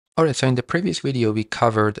Alright, so in the previous video, we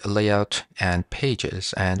covered layout and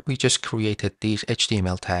pages, and we just created these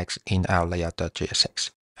HTML tags in our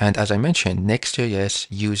layout.jsx. And as I mentioned, Next.js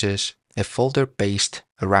uses a folder-based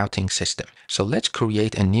routing system. So let's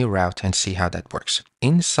create a new route and see how that works.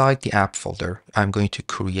 Inside the app folder, I'm going to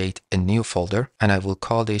create a new folder, and I will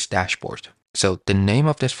call this dashboard. So the name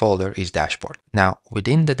of this folder is dashboard. Now,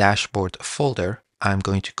 within the dashboard folder, I'm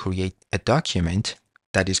going to create a document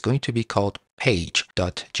that is going to be called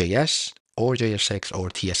page.js or JSX or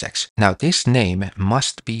TSX. Now this name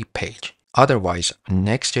must be page. Otherwise,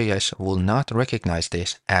 Next.js will not recognize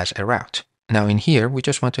this as a route. Now in here, we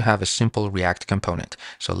just want to have a simple React component.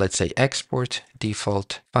 So let's say export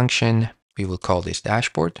default function. We will call this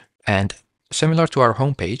dashboard. And similar to our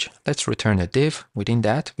home page, let's return a div. Within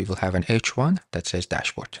that, we will have an h1 that says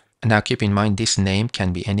dashboard. And now keep in mind, this name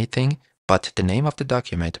can be anything, but the name of the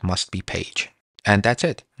document must be page. And that's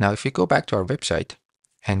it. Now, if we go back to our website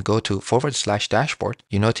and go to /dashboard,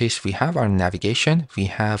 you notice we have our navigation, we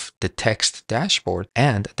have the text dashboard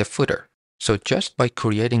and the footer. So just by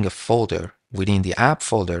creating a folder within the app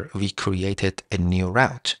folder, we created a new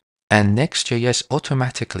route. And Next.js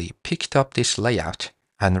automatically picked up this layout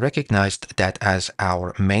and recognized that as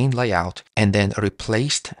our main layout and then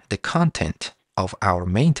replaced the content of our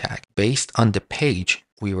main tag based on the page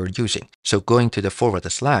we were using. So going to the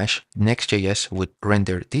 /, Next.js would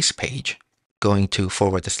render this page. Going to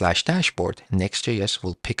 /dashboard, Next.js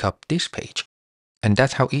will pick up this page. And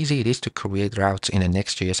that's how easy it is to create routes in a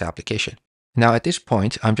Next.js application. Now at this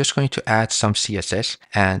point, I'm just going to add some CSS,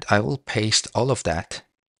 and I will paste all of that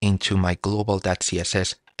into my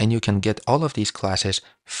global.css. And you can get all of these classes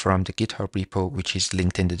from the GitHub repo, which is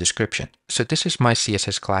linked in the description. So this is my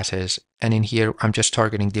CSS classes. And in here, I'm just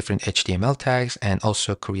targeting different HTML tags and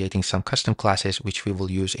also creating some custom classes, which we will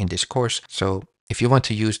use in this course. So if you want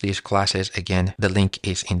to use these classes, again, the link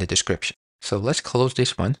is in the description. So let's close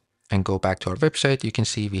this one and go back to our website. You can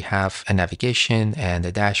see we have a navigation and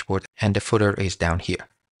a dashboard, and the footer is down here.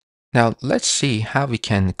 Now let's see how we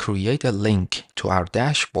can create a link to our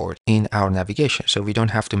dashboard in our navigation so we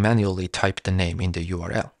don't have to manually type the name in the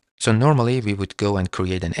URL. So normally we would go and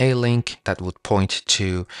create an A link that would point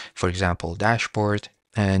to, for example, dashboard,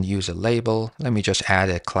 and use a label. Let me just add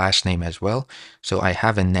a class name as well. So I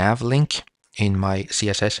have a nav link in my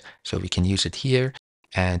CSS, so we can use it here.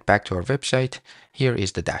 And back to our website, here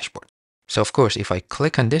is the dashboard. So of course, if I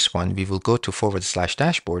click on this one, we will go to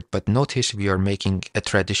 /dashboard, but notice we are making a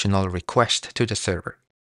traditional request to the server.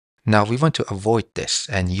 Now we want to avoid this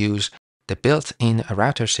and use the built-in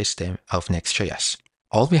router system of Next.js.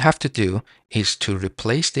 All we have to do is to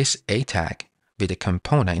replace this A tag with a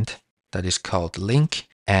component that is called link,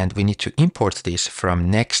 and we need to import this from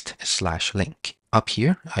next/link. Up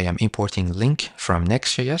here, I am importing link from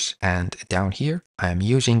Next.js, and down here, I am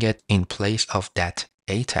using it in place of that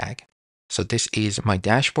A tag. So this is my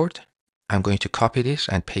dashboard. I'm going to copy this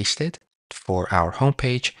and paste it for our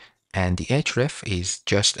homepage, and the href is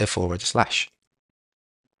just a /.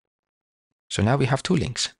 So now we have two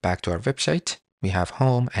links. Back to our website, we have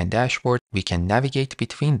home and dashboard. We can navigate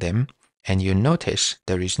between them, and you notice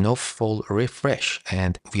there is no full refresh,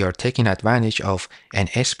 and we are taking advantage of an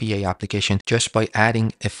SPA application just by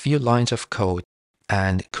adding a few lines of code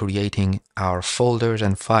and creating our folders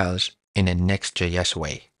and files in a Next.js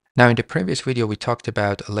way. Now, in the previous video, we talked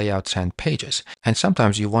about layouts and pages, and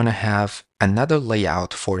sometimes you want to have another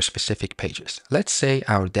layout for specific pages. Let's say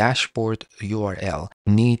our dashboard URL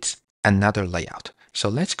needs another layout. So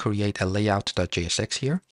let's create a layout.jsx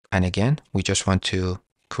here. And again, we just want to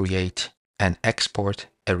create and export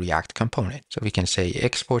a React component. So we can say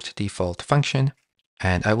export default function,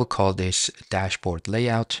 and I will call this dashboard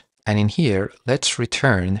layout. And in here, let's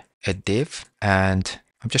return a div, and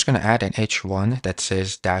I'm just going to add an h1 that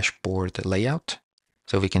says dashboard layout,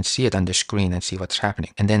 so we can see it on the screen and see what's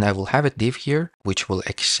happening. And then I will have a div here, which will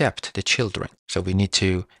accept the children. So we need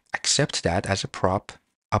to accept that as a prop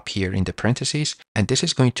up here in the parentheses. And this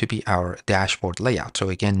is going to be our dashboard layout. So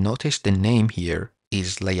again, notice the name here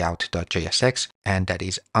is layout.jsx, and that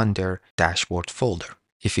is under dashboard folder.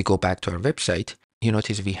 If we go back to our website, you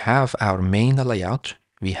notice we have our main layout,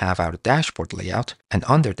 we have our dashboard layout, and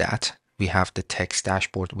under that, we have the text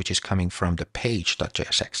dashboard, which is coming from the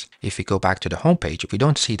page.jsx. If we go back to the home page, we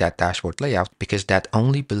don't see that dashboard layout because that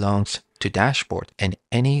only belongs to dashboard and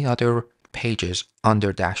any other pages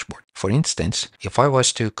under dashboard. For instance, if I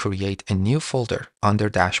was to create a new folder under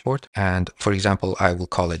dashboard, and for example, I will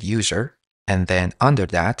call it user, and then under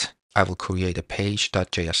that, I will create a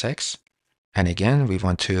page.jsx. And again, we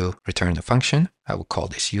want to return a function. I will call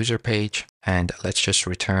this user page, and let's just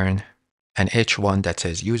return an h1 that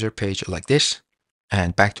says user page like this.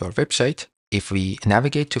 And back to our website, if we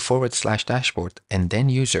navigate to /dashboard and then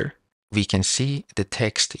user, we can see the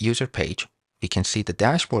text user page. We can see the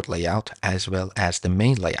dashboard layout as well as the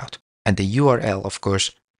main layout. And the URL, of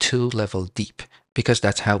course, 2-level deep, because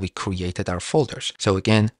that's how we created our folders. So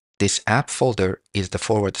again, this app folder is the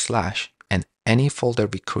 /, and any folder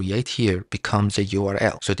we create here becomes a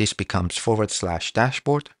URL. So this becomes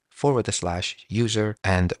 /dashboard, /user,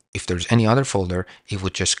 and if there's any other folder, it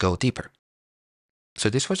would just go deeper. So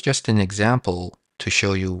this was just an example to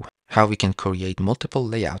show you how we can create multiple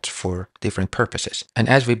layouts for different purposes. And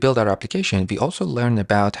as we build our application, we also learn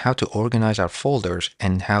about how to organize our folders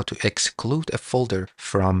and how to exclude a folder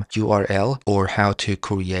from URL, or how to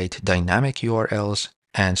create dynamic URLs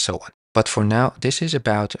and so on. But for now, this is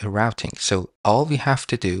about routing. So all we have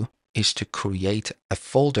to do is to create a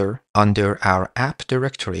folder under our app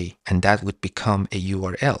directory, and that would become a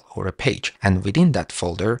URL or a page. And within that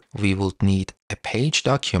folder, we would need a page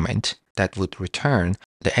document that would return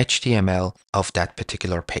the HTML of that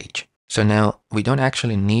particular page. So now we don't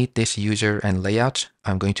actually need this user and layout.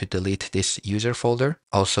 I'm going to delete this user folder,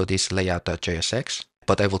 also this layout.jsx,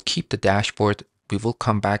 but I will keep the dashboard. We will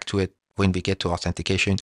come back to it when we get to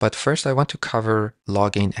authentication. But first, I want to cover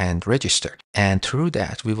login and register. And through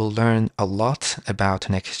that, we will learn a lot about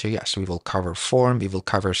Next.js. We will cover form, we will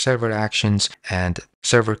cover server actions and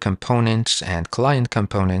server components and client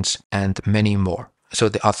components and many more. So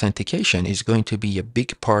the authentication is going to be a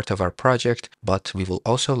big part of our project, but we will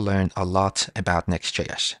also learn a lot about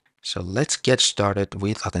Next.js. So let's get started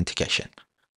with authentication.